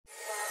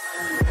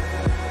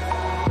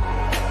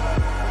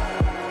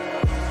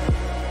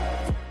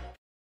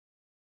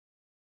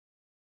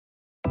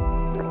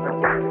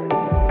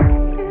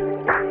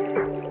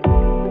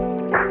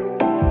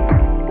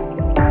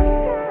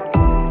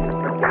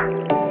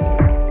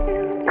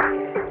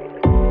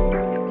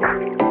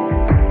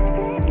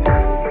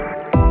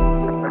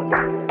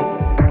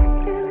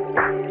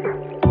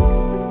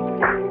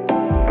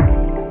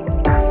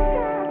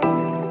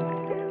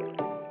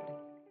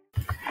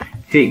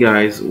Hey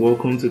guys,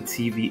 welcome to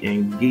TV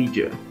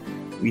Engager.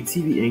 With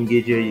TV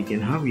Engager, you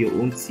can have your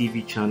own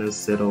TV channel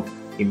set up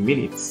in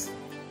minutes.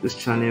 This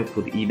channel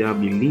could either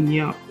be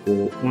linear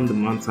or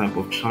on-demand type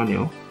of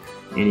channel,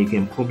 and you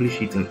can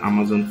publish it on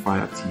Amazon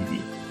Fire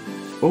TV.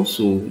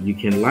 Also, you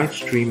can live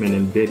stream and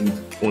embed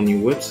it on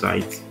your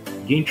website,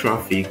 gain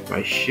traffic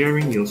by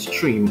sharing your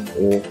stream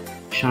or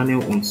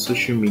channel on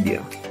social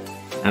media,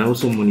 and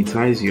also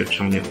monetize your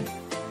channel.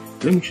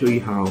 Let me show you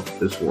how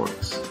this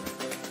works.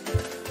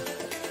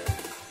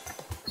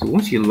 So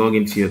once you log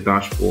into your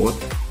dashboard,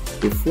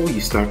 before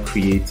you start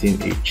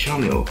creating a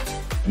channel,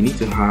 you need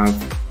to have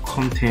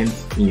content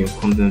in your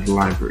content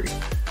library.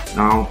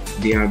 Now,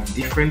 there are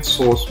different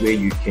sources where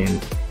you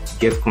can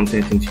get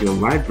content into your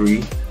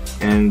library,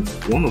 and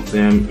one of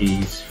them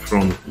is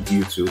from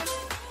YouTube.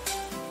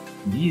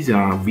 These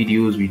are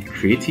videos with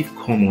Creative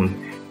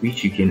Commons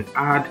which you can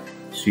add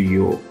to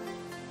your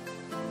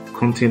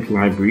content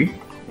library,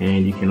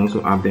 and you can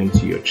also add them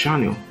to your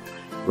channel.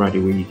 Right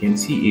away, you can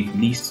see a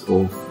list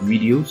of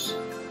videos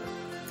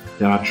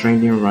that are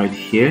trending right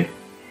here,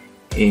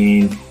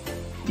 and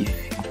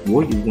if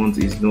what you want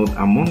is not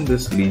among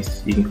this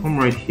list, you can come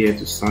right here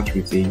to search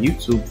with a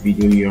YouTube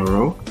video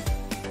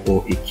URL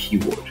or a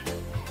keyword.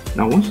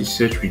 Now once you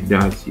search with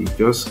that, you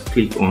just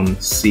click on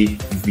save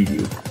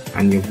video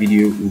and your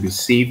video will be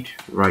saved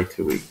right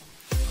away.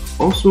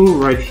 Also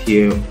right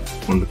here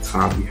on the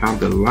tab, you have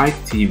the live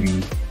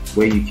TV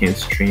where you can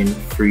stream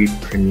free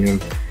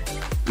premium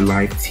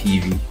live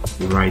TV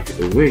right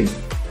away,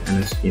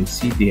 and as you can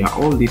see, they are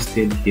all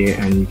listed here,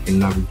 and you can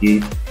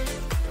navigate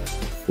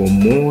for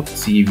more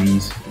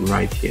TVs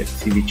right here,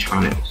 TV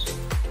channels.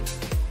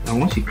 Now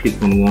once you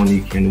click on one,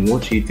 you can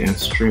watch it and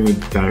stream it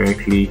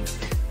directly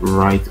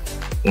right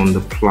on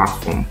the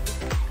platform.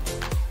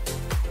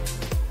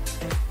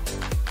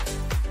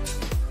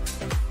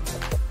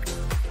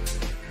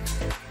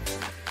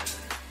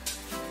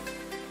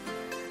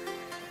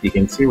 You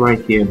can see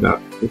right here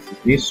that this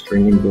is me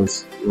streaming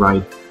this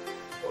right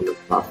on the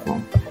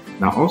platform.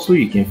 Now also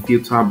you can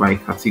filter by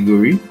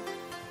category.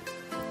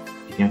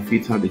 You can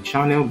filter the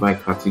channel by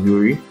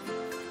category.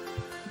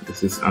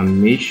 This is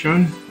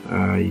animation.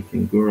 You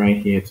can go right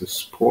here to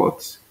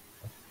sports,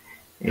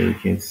 and you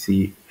can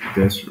see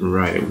this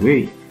right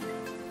away.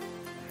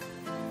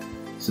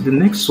 So the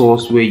next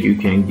source where you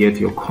can get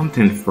your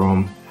content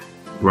from,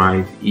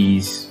 right,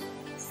 is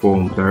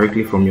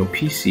directly from your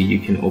PC. You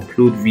can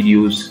upload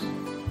videos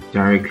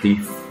directly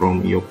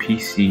from your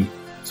PC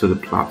to the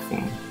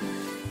platform.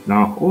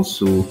 Now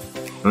also,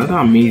 another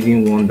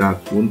amazing one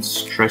that won't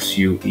stress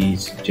you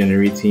is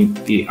generating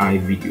AI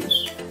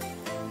videos.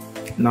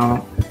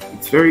 Now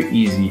it's very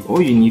easy.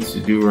 All you need to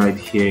do right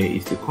here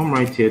is to come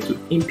right here to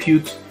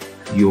input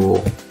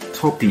your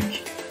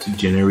topic to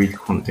generate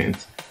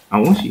content,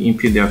 and once you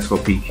input that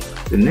topic,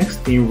 the next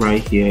thing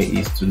right here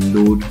is to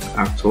load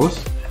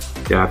actors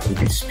that will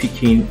be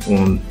speaking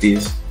on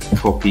this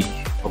topic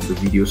of the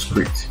video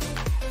script.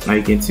 Now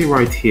you can see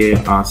right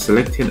here our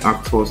selected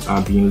actors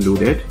are being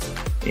loaded,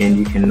 and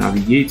you can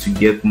navigate to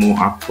get more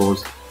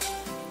actors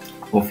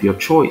of your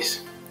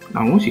choice.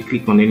 Now once you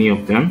click on any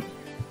of them,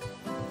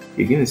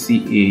 you're going to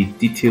see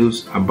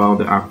details about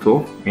the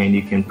actor, and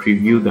you can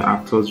preview the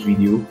actor's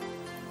video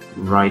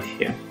right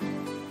here.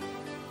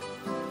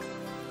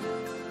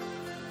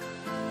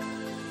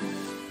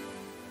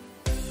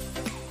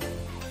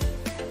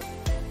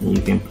 And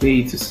you can play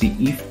it to see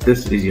if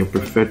this is your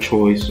preferred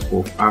choice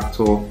of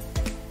actor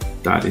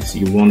that is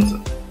you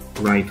want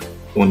right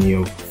on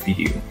your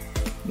video.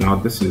 Now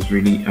this is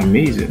really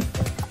amazing,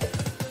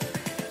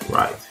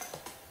 right?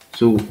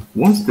 So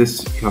once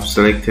you have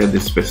selected the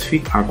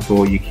specific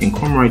actor, you can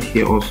come right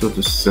here also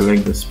to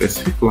select the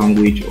specific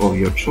language of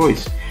your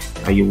choice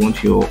that you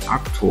want your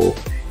actor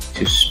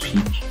to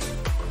speak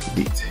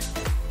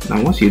with.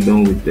 Now once you're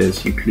done with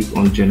this, you click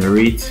on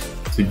generate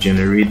to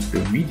generate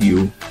the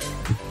video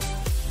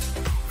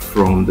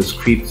from the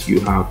script you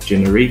have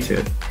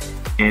generated,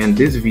 and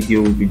this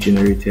video will be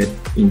generated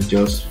in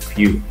just a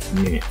few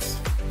minutes.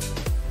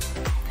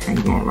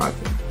 Hang on right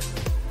there.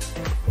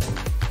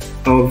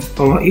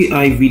 Our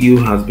AI video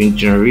has been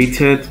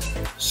generated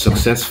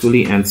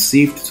successfully and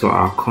saved to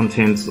our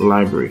content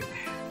library.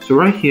 So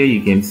right here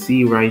you can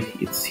see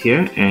it's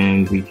here,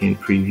 and we can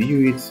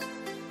preview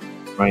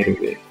it right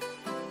away.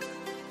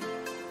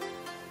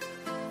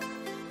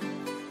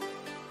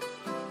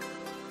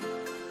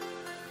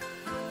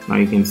 Now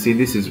you can see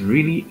this is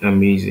really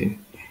amazing.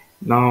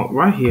 Now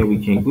right here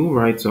we can go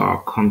right to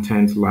our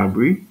content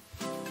library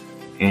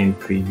and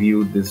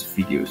preview these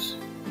videos.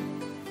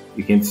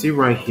 You can see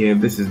right here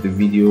this is the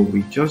video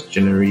we just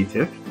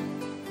generated.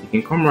 You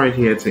can come right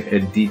here to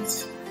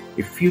edit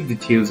a few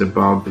details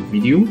about the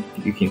video.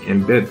 You can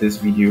embed this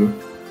video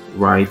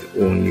right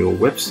on your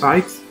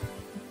website.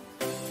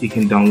 You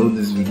can download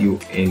this video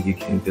and you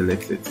can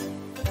delete it.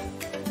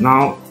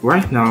 Now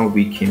right now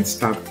we can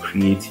start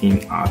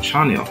creating our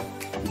channel,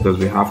 because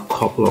we have a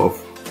couple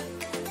of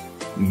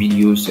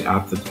videos to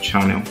add to the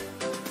channel.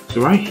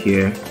 So right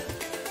here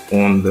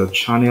on the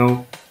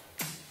channel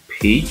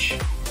page,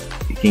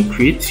 You can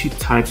create two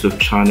types of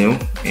channel,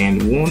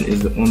 and one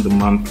is the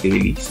on-demand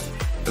playlist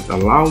that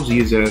allows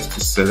users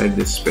to select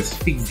the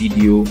specific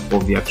video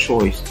of their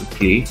choice to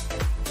play,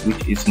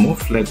 which is more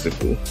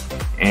flexible.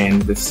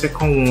 And the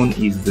second one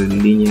is the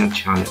linear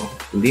channel.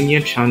 The linear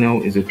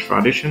channel is a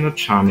traditional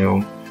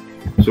channel.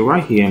 So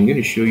right here, I'm going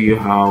to show you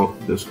how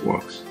this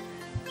works.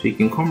 So you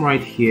can come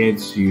right here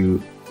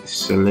to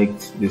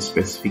select the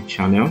specific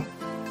channel,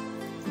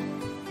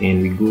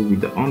 and we go with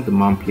the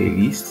on-demand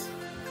playlist.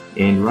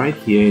 And right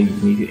here, you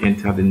need to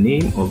enter the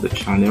name of the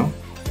channel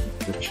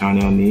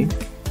name.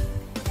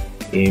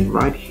 And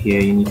right here,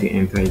 you need to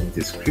enter the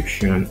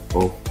description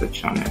of the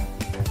channel.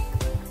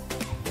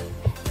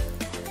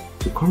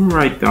 To come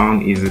right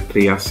down is the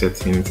player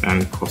settings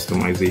and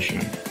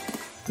customization.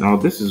 Now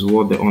this is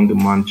what the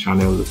on-demand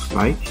channel looks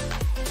like.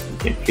 You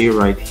can play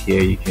right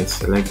here. You can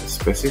select the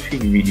specific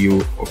video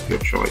of your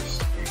choice.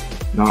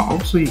 Now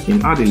also you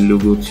can add a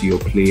logo to your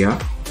player,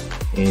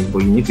 but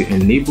you need to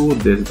enable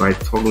this by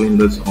toggling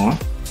this on,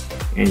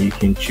 and you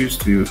can choose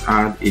to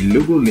add a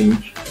logo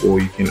link,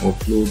 or you can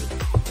upload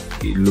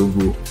a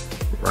logo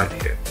right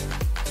here.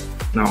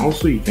 Now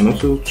also you can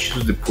also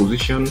choose the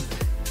position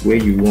where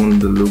you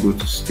want the logo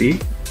to stay,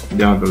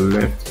 down the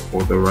left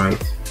or the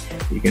right.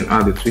 You can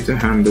add a Twitter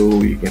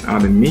handle, you can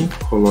add a main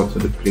color to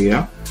the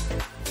player.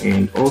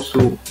 And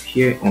also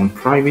here on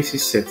privacy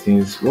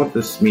settings, what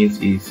this means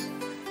is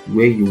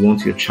where you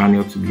want your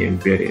channel to be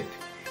embedded.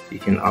 You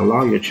can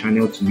allow your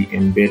channel to be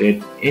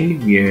embedded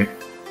anywhere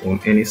on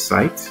any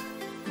site,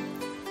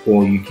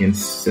 or you can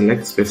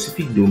select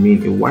specific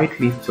domain, a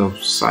whitelist of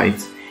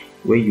sites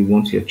where you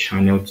want your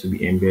channel to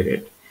be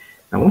embedded.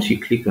 Now once you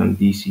click on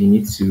this, you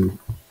need to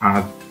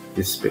add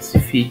the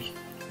specific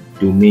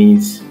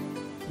domains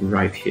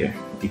right here.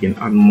 You can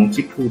add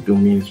multiple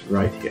domains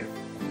right here.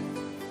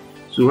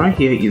 So right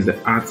here is the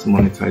ads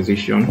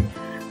monetization.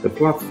 The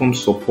platform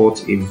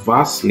supports a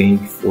VAS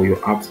link for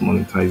your ads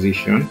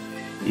monetization.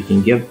 You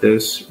can get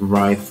this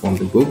right from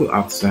the Google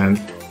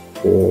AdSense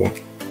or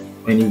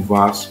any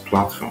VAS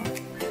platform.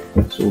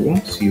 So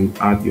once you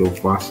add your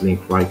VAS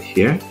link right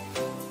here,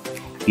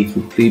 it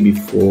will play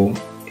before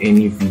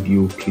any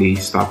video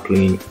start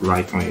playing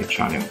right on your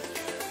channel.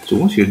 So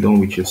once you're done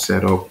with your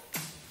setup,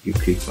 you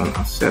click on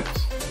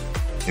accept,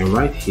 and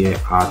right here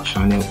our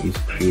channel is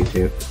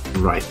created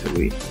right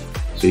away.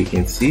 So you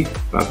can see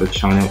that the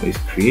channel is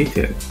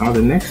created. Now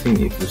the next thing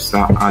is to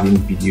start adding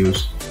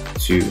videos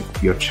to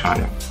your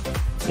channel.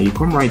 And you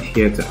come right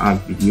here to add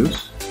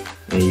videos,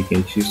 and you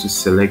can choose to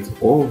select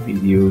all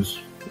videos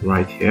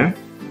right here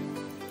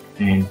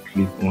and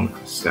click on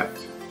accept.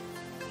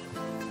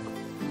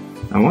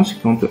 Now once you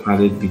come to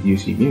added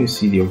videos, you're going to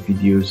see your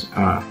videos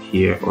are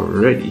here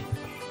already.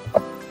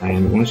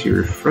 And once you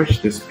refresh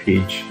this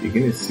page, you're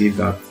going to see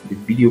that the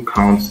video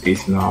count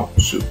is now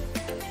 2.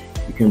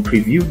 You can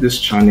preview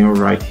this channel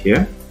right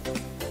here,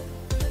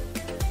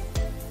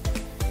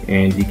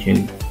 and you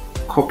can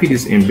copy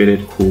this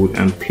embedded code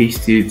and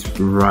paste it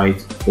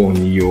right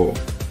on your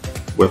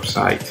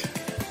website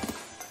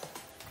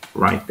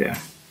right there.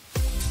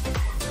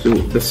 So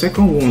the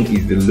second one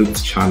is the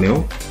looped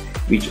channel,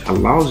 which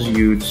allows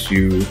you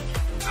to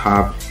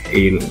have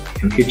an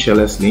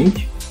HLS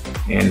link,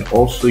 and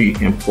also you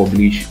can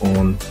publish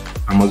on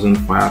Amazon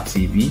Fire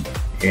TV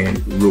and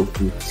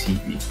Roku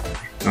TV.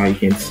 Now you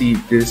can see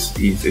this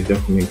is a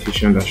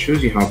documentation that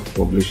shows you how to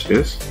publish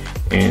this,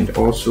 and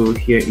also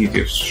here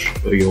is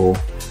your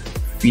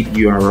feed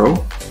URL.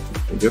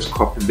 You can just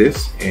copy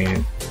this,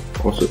 and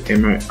also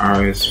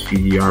MRS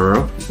feed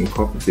URL. You can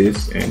copy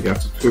this, and there are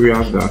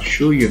tutorials that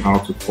show you how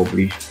to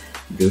publish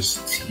this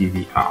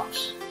TV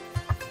apps.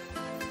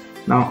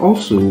 Now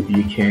also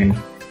you can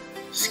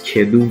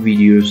schedule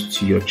videos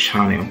to your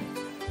channel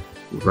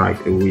right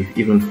away,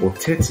 even for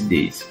 30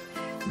 days.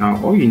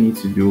 Now all you need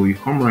to do, you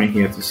come right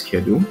here to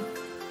schedule,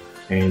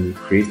 and you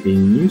create a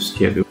new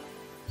schedule,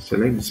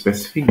 select the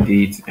specific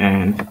date,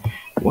 and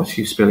once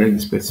you select the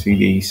specific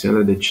date, you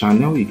select the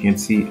channel. You can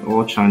see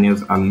all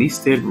channels are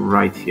listed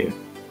right here,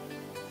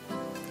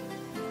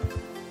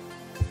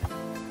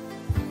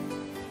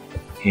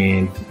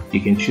 and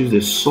you can choose the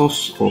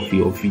source of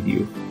your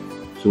video.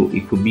 So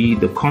it could be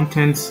the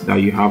content that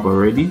you have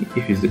already.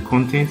 If it's the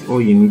content, all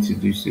you need to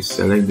do is to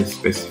select the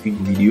specific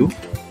video,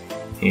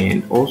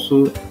 and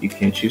also you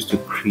can choose to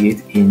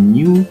create a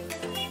new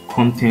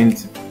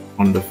content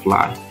on the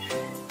fly.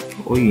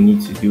 All you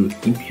need to do is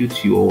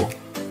input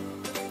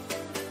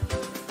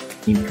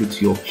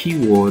your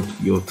keyword,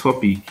 your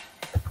topic,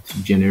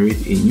 to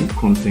generate a new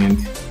content,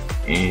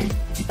 and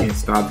you can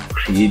start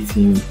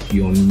creating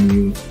your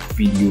new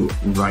video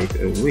right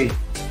away.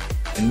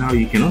 And now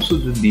you can also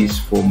do this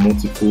for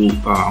multiple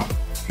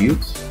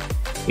fields.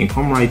 You can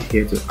come right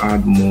here to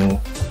add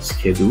more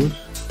schedules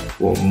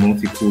for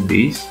multiple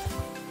days,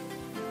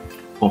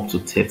 up to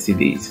 30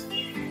 days.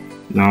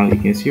 Now you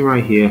can see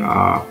right here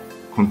our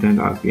content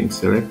has been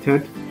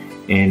selected,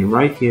 and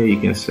right here you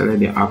can select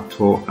the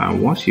actor,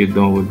 and once you're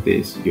done with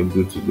this, you're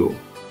good to go,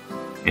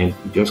 and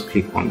you just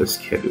click on the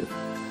schedule.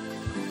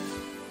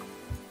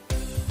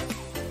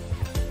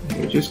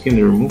 We're just going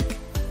to remove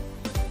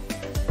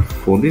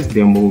for this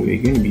demo,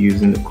 we're going to be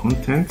using the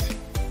content.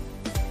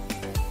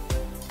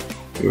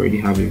 We already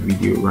have a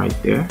video right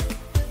there,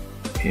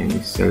 and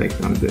you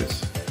select on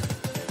this.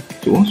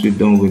 So once you're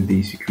done with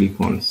this, you click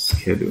on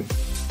schedule,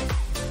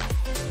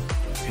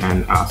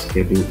 and our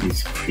schedule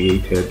is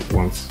created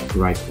once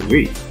right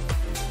away.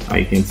 Now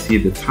you can see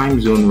the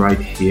time zone right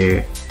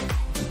here.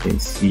 You can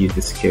see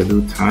the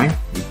schedule time,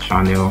 the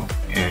channel,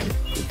 and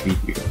the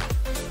video.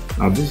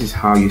 Now this is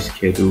how you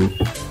schedule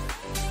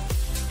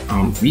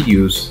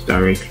videos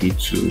directly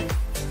to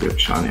your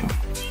channel.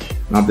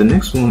 Now the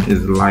next one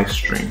is live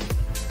stream.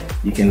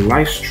 You can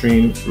live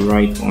stream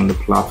right on the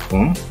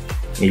platform,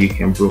 and you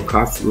can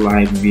broadcast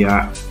live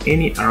via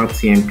any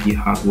RTMP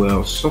hardware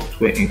or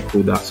software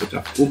encoder such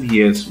as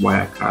OBS,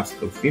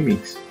 Wirecast, or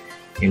Vmix.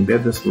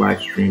 Embed this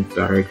live stream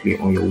directly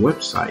on your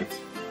website,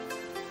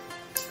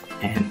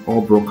 and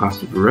all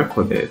broadcasts will be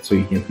recorded, so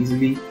you can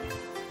easily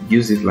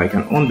use it like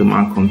an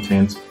on-demand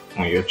content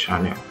on your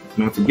channel.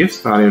 Now to get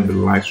started with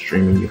live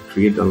streaming, you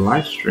create the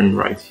live stream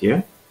right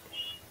here,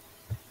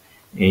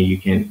 and you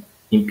can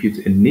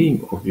input a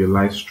name of your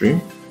live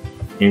stream,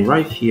 and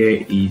right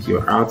here is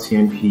your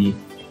RTMP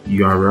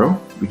URL,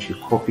 which you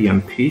copy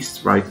and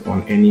paste right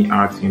on any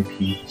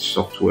RTMP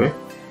software,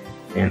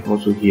 and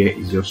also here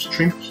is your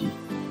stream key.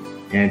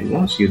 And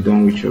once you're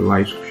done with your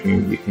live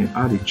stream, you can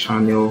add a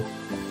channel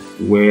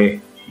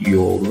where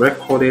your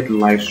recorded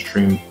live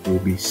stream will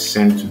be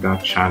sent to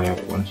that channel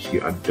once you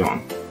are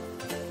done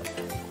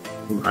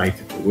right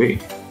away.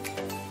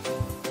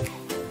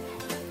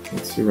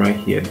 Let's see right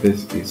here,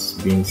 this is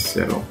being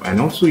set up, and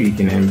also you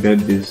can embed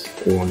this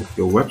on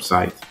your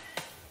website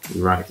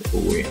right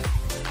away.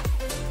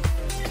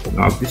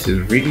 Now this is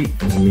really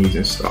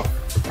amazing stuff.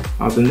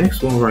 Now the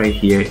next one right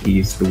here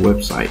is the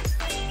website.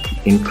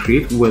 You can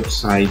create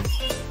websites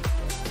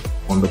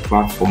on the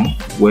platform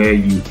where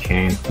you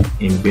can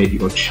embed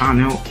your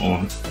channel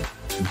on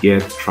to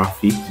get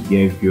traffic, to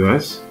get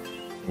viewers,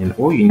 and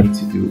all you need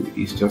to do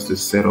is just to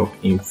set up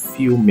in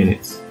few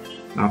minutes.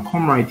 Now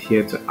come right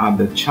here to add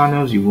the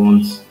channels you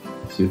want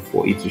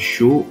for it to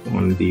show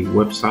on the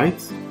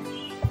website,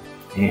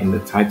 and the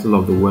title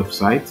of the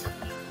website,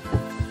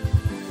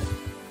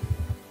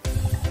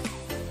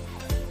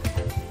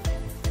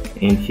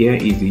 and here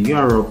is the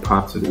URL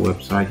part to the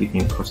website. You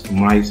can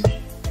customize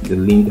the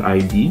link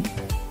ID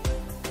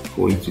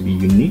for it to be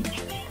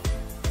unique,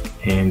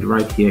 and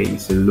right here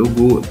is a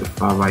logo, the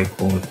file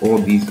icon. All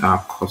these are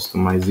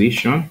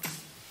customization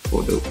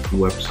for the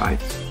website.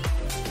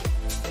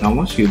 Now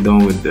once you're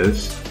done with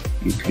this,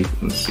 you click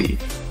on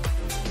save,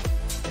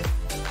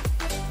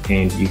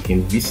 and you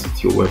can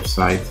visit your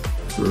website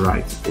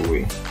right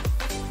away.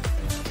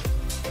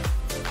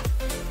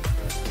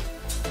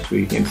 So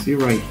you can see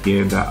right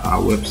here that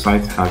our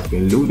website has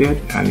been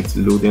loaded, and it's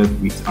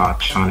loaded with our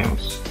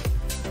channels,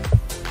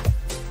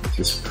 which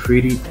is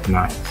pretty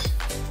nice.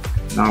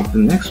 Now the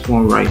next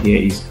one right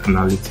here is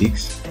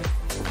analytics.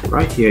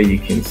 Right here you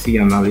can see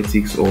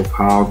analytics of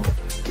how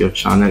your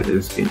channel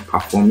has been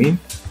performing.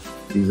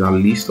 These are a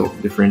list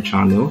of different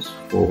channels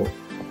for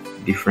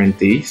different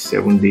days: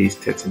 7 days,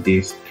 30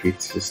 days,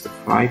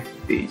 365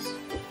 days.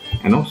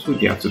 And also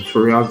there are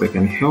tutorials that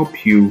can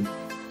help you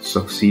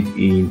succeed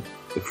in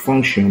the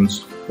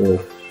functions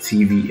of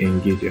TV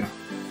Engager.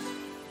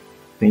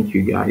 Thank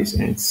you guys,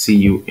 and see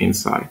you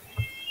inside.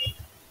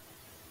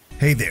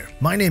 Hey there,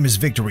 my name is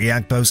Victor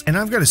Reactpos, and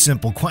I've got a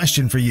simple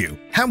question for you.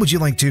 How would you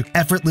like to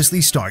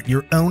effortlessly start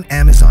your own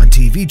Amazon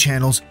TV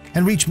channels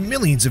and reach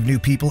millions of new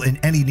people in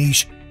any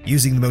niche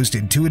using the most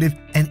intuitive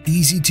and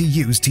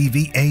easy-to-use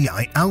TV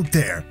AI out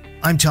there?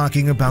 I'm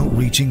talking about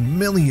reaching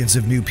millions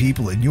of new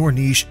people in your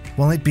niche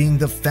while it being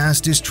the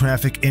fastest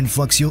traffic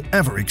influx you'll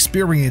ever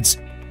experience.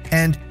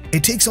 And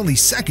it takes only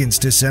seconds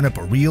to set up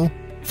a real,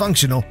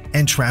 functional,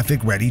 and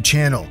traffic-ready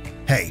channel.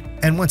 Hey,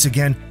 and once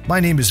again, my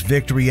name is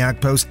Victor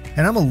Reactpos,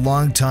 and I'm a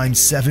long-time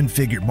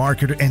 7-figure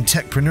marketer and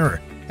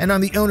techpreneur, and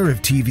I'm the owner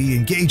of TV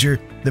Engager,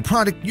 the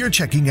product you're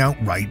checking out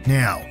right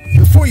now.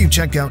 Before you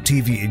check out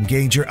TV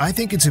Engager, I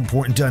think it's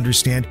important to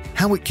understand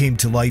how it came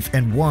to life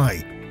and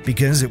why,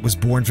 because it was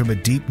born from a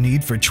deep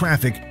need for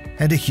traffic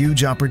and a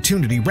huge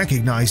opportunity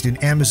recognized in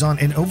Amazon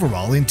and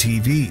overall in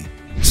TV.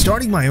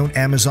 Starting my own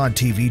Amazon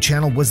TV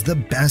channel was the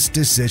best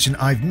decision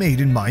I've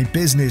made in my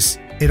business.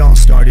 It all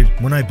started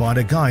when I bought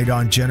a guide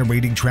on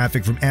generating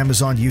traffic from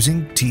Amazon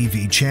using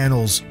TV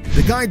channels.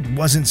 The guide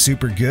wasn't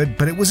super good,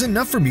 but it was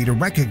enough for me to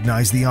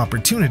recognize the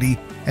opportunity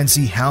and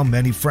see how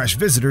many fresh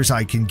visitors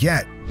I can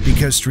get,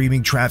 because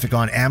streaming traffic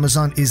on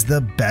Amazon is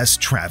the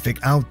best traffic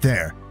out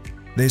there.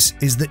 This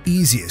is the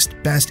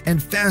easiest, best,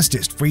 and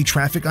fastest free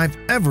traffic I've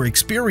ever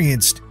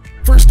experienced.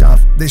 First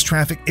off, this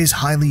traffic is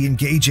highly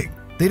engaging.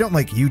 They don't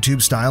like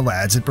YouTube-style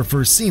ads and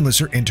prefer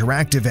seamless or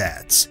interactive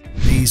ads.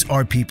 These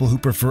are people who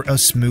prefer a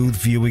smooth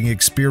viewing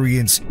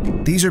experience.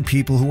 These are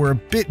people who are a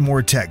bit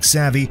more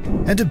tech-savvy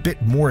and a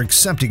bit more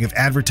accepting of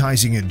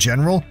advertising in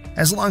general,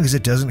 as long as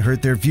it doesn't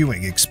hurt their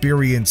viewing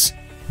experience.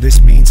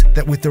 This means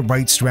that with the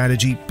right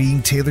strategy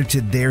being tailored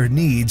to their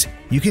needs,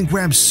 you can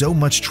grab so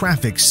much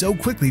traffic so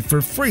quickly for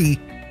free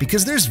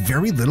because there's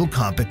very little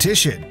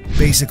competition.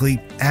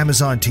 Basically,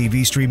 Amazon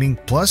TV streaming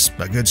plus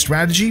a good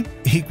strategy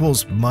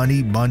equals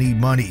money, money,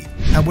 money.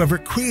 However,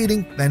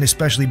 creating and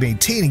especially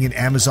maintaining an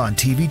Amazon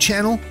TV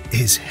channel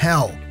is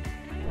hell.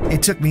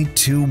 It took me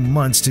 2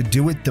 months to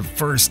do it the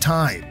first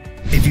time.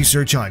 If you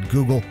search on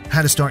Google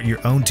how to start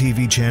your own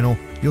TV channel,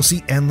 you'll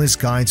see endless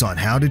guides on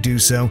how to do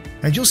so,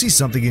 and you'll see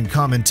something in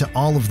common to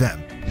all of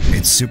them.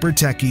 It's super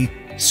techy,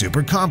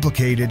 super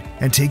complicated,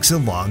 and takes a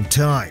long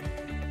time.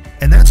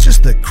 And that's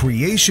just the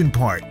creation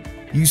part.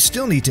 You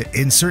still need to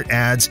insert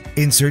ads,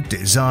 insert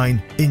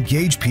design,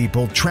 engage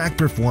people, track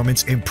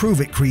performance,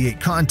 improve it, create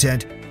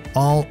content,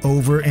 all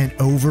over and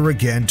over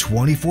again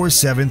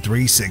 24/7,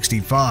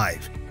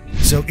 365.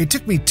 So it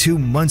took me 2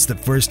 months the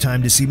first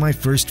time to see my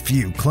first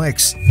few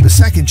clicks. The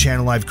second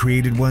channel I've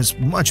created was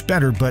much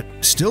better, but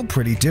still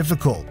pretty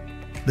difficult.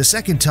 The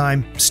second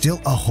time, still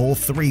a whole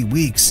 3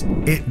 weeks.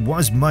 It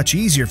was much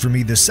easier for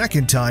me the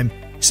second time,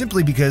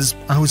 simply because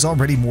I was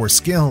already more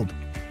skilled.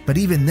 But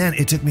even then,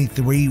 it took me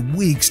 3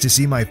 weeks to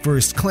see my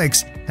first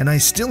clicks, and I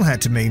still had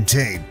to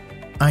maintain.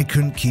 I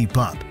couldn't keep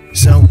up.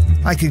 So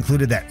I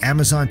concluded that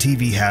Amazon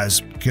TV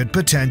has good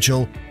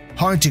potential,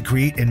 hard to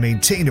create and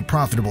maintain a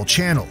profitable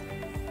channel.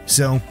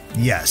 So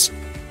yes,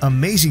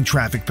 amazing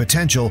traffic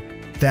potential,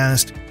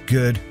 fast,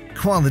 good,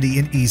 quality,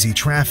 and easy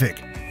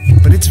traffic.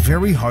 But it's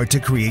very hard to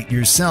create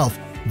yourself,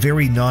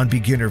 very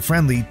non-beginner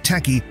friendly,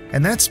 techy,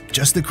 and that's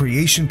just the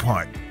creation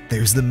part.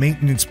 There's the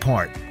maintenance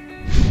part.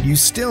 You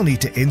still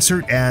need to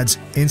insert ads,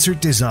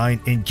 insert design,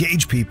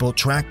 engage people,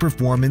 track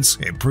performance,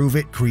 improve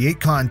it, create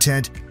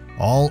content,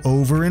 all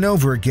over and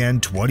over again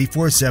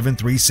 24/7,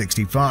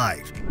 365.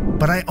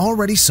 But I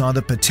already saw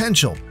the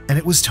potential, and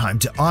it was time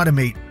to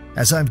automate,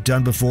 as I've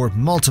done before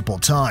multiple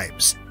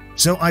times.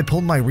 So I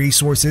pulled my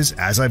resources,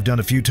 as I've done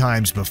a few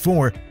times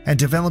before, and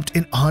developed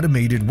an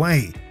automated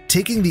way,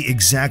 taking the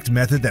exact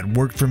method that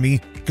worked for me,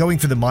 going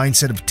for the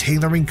mindset of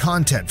tailoring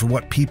content for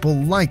what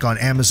people like on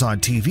Amazon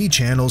TV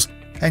channels,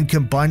 and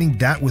combining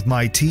that with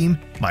my team,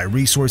 my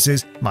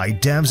resources, my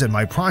devs, and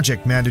my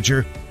project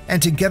manager,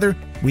 and together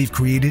we've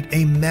created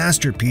a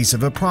masterpiece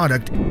of a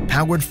product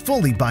powered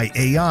fully by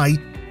AI,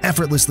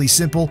 effortlessly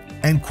simple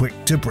and quick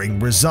to bring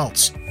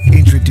results.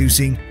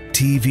 Introducing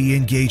TV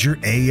Engager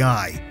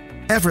AI.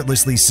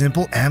 Effortlessly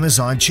simple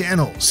Amazon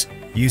channels.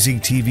 Using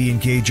TV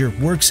Engager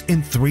works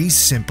in 3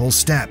 simple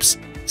steps.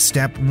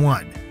 Step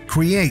 1.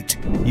 Create.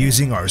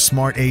 Using our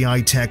smart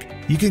AI tech,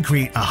 you can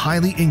create a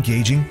highly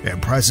engaging,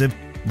 impressive,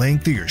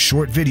 lengthy or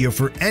short video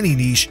for any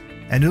niche,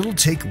 and it'll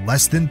take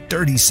less than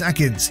 30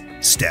 seconds.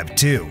 Step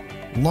 2.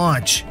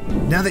 Launch.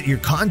 Now that your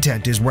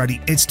content is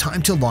ready, it's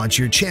time to launch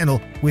your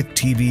channel. With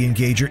TV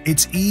Engager,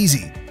 it's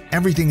easy.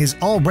 Everything is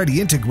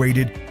already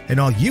integrated, and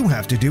all you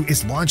have to do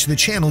is launch the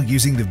channel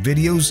using the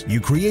videos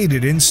you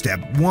created in Step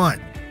 1.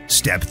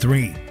 Step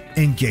 3.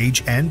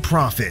 Engage and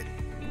profit.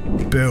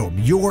 Boom,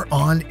 you're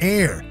on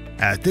air.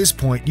 At this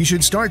point, you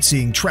should start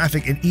seeing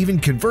traffic and even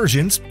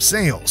conversions,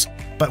 sales.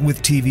 But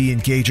with TV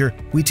Engager,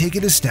 we take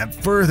it a step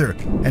further,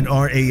 and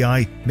our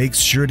AI makes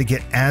sure to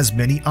get as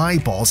many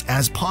eyeballs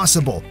as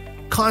possible,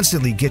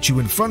 constantly get you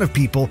in front of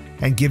people,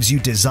 and gives you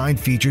design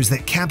features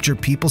that capture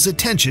people's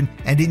attention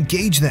and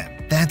engage them.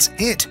 That's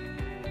it.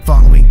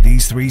 Following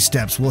these 3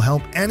 steps will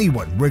help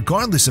anyone,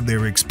 regardless of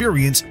their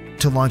experience,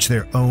 to launch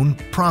their own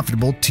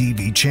profitable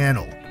TV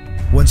channel.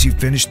 Once you've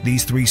finished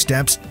these 3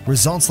 steps,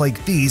 results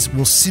like these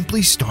will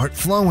simply start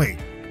flowing.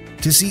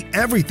 To see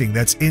everything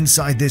that's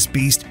inside this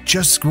beast,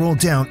 just scroll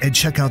down and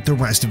check out the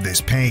rest of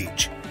this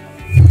page.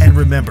 And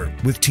remember,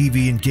 with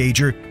TV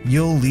Engager,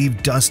 you'll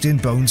leave dust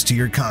and bones to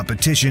your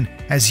competition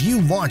as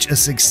you launch a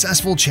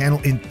successful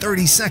channel in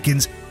 30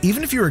 seconds,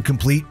 even if you're a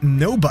complete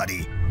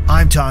nobody.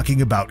 I'm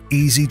talking about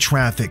easy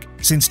traffic,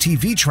 since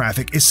TV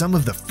traffic is some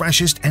of the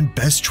freshest and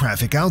best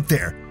traffic out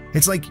there.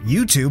 It's like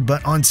YouTube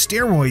but on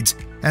steroids,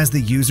 as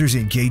the users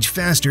engage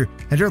faster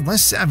and are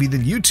less savvy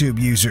than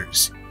YouTube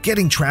users.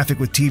 Getting traffic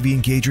with TV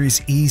Engager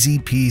is easy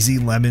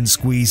peasy lemon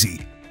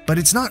squeezy. But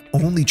it's not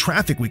only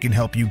traffic we can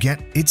help you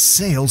get, it's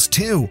sales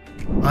too.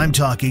 I'm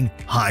talking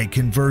high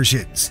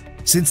conversions.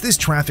 Since this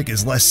traffic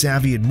is less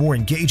savvy and more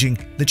engaging,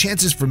 the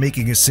chances for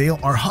making a sale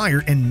are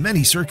higher in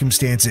many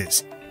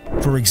circumstances.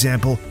 For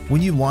example,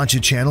 when you launch a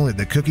channel in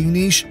the cooking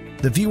niche,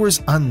 the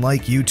viewers,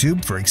 unlike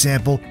YouTube, for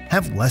example,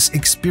 have less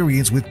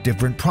experience with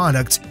different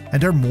products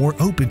and are more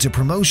open to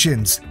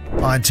promotions.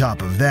 On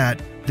top of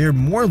that, they're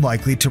more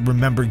likely to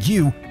remember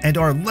you and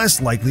are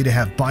less likely to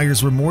have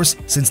buyer's remorse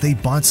since they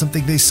bought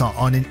something they saw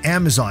on an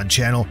Amazon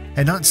channel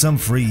and not some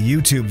free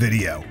YouTube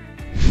video.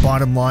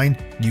 Bottom line,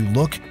 you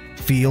look,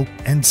 feel,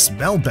 and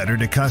smell better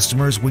to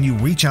customers when you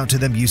reach out to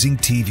them using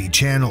TV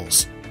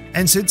channels.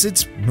 And since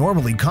it's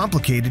normally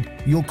complicated,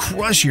 you'll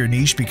crush your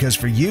niche because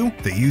for you,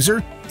 the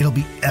user, it'll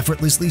be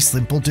effortlessly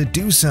simple to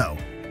do so.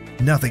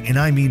 Nothing, and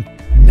I mean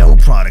no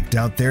product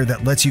out there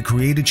that lets you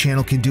create a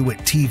channel can do what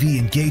TV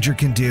Engager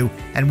can do,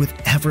 and with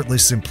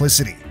effortless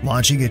simplicity.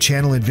 Launching a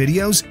channel and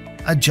videos?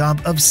 A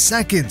job of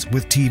seconds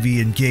with TV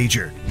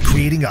Engager.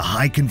 Creating a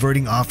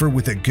high-converting offer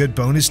with a good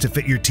bonus to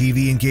fit your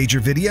TV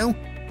Engager video?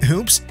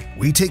 Oops,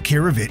 we take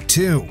care of it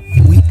too.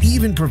 We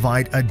even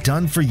provide a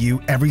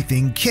done-for-you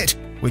everything kit,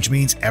 which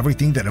means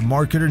everything that a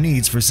marketer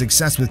needs for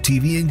success with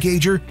TV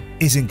Engager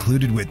is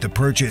included with the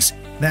purchase.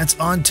 That's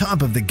on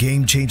top of the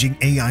game-changing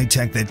AI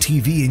tech that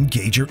TV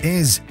Engager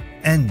is,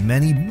 and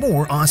many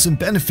more awesome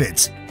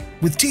benefits.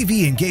 With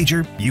TV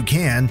Engager, you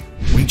can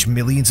reach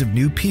millions of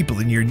new people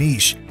in your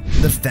niche,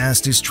 the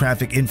fastest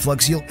traffic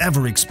influx you'll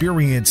ever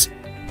experience,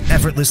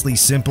 effortlessly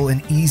simple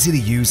and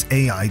easy-to-use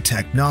AI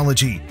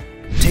technology,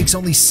 takes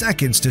only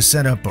seconds to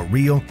set up a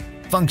real,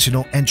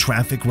 functional, and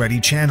traffic-ready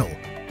channel,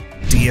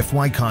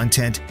 DFY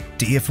content,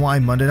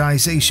 DFY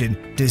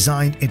monetization,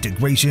 design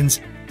integrations,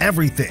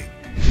 everything.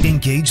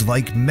 Engage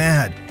like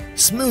mad.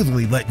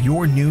 Smoothly let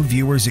your new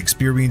viewers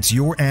experience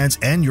your ads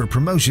and your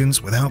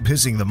promotions without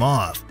pissing them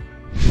off.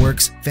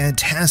 Works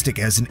fantastic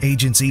as an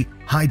agency,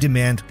 high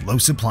demand, low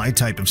supply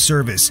type of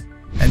service.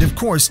 And of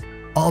course,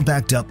 all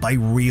backed up by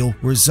real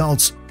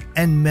results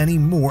and many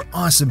more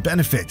awesome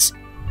benefits.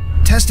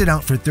 Test it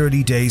out for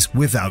 30 days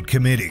without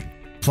committing.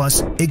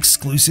 Plus,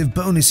 exclusive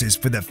bonuses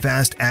for the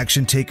fast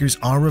action takers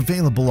are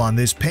available on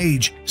this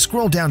page.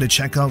 Scroll down to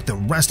check out the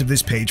rest of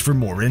this page for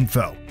more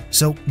info.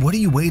 So what are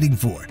you waiting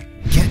for?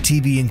 Get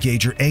TV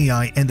Engager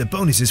AI and the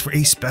bonuses for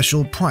a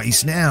special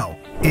price now.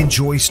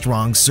 Enjoy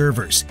strong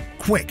servers,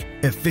 quick,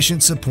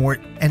 efficient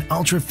support, and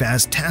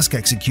ultra-fast task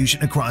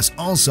execution across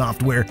all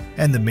software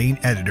and the main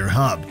editor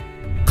hub.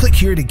 Click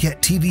here to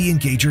get TV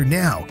Engager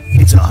now.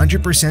 It's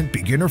 100%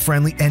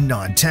 beginner-friendly and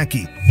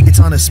non-techy. It's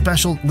on a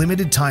special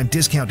limited-time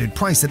discounted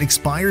price that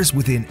expires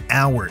within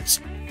hours.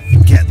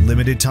 Get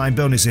limited-time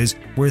bonuses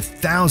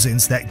worth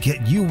thousands that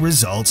get you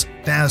results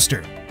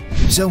faster.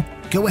 So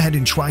go ahead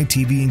and try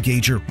TV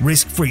Engager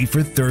risk-free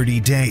for 30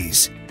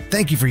 days.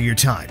 Thank you for your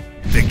time.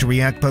 Victor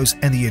Reactpost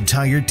and the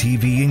entire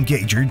TV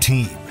Engager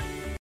team.